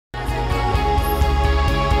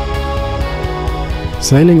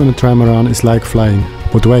Sailing on a trimaran is like flying,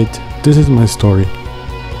 but wait, this is my story.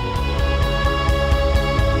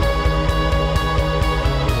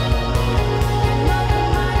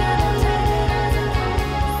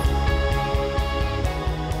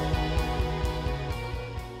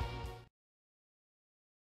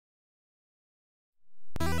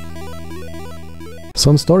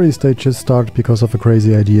 Some stories they just start because of a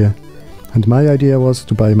crazy idea, and my idea was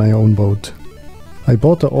to buy my own boat. I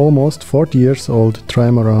bought a almost 40 years old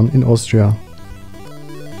trimaran in Austria.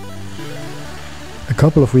 A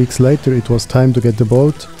couple of weeks later it was time to get the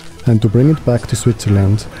boat and to bring it back to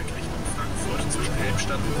Switzerland.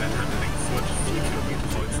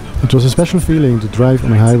 It was a special feeling to drive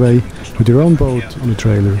on a highway with your own boat on a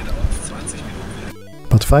trailer.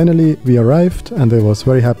 But finally we arrived and I was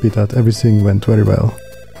very happy that everything went very well.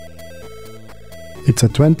 It's a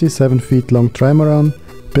 27 feet long trimaran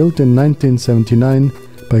built in 1979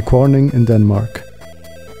 by Corning in Denmark.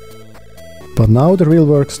 But now the real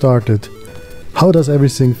work started. How does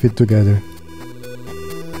everything fit together?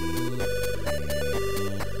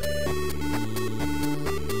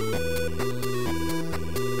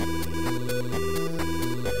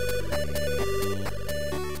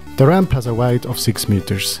 The ramp has a height of 6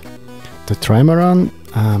 meters. The trimaran,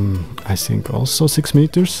 I think also 6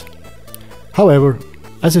 meters. However,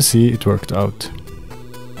 as you see, it worked out.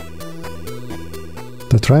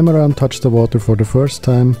 The trimaran touched the water for the first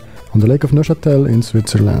time on the lake of Neuchâtel in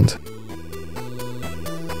Switzerland.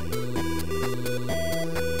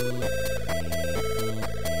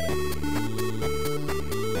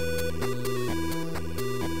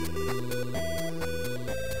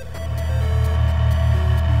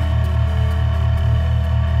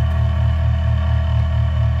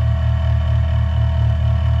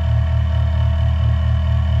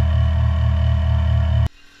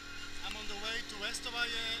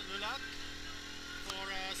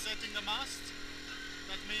 Setting the mast.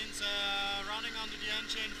 That means running under the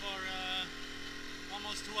engine for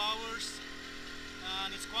almost 2 hours,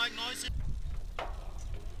 and it's quite noisy.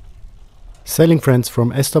 Sailing friends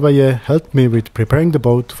from Estavayer helped me with preparing the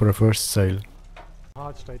boat for a first sail. Ah,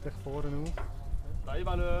 jetzt steht echt vorne auf. Là, il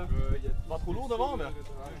va le... Pas trop lourd devant, mais...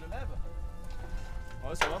 Je lève.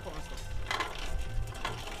 Ouais, ça va pour l'instant.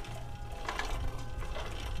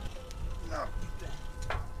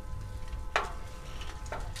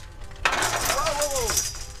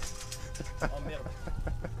 Oh merde.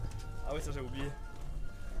 Ah oui, ça j'ai oublié.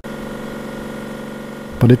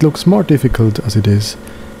 But it looks more difficult as it is,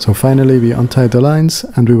 so finally we untied the lines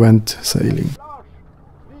and we went sailing.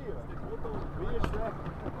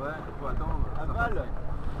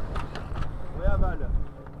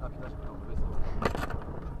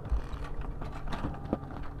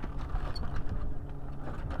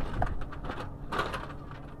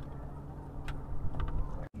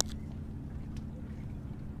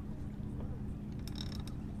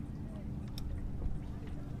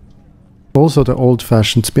 Also the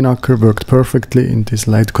old-fashioned spinnaker worked perfectly in these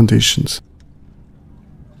light conditions.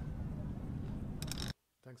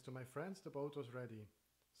 Thanks to my friends, the boat was ready.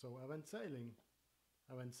 So I went sailing.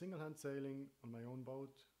 I went single-hand sailing on my own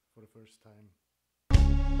boat for the first time.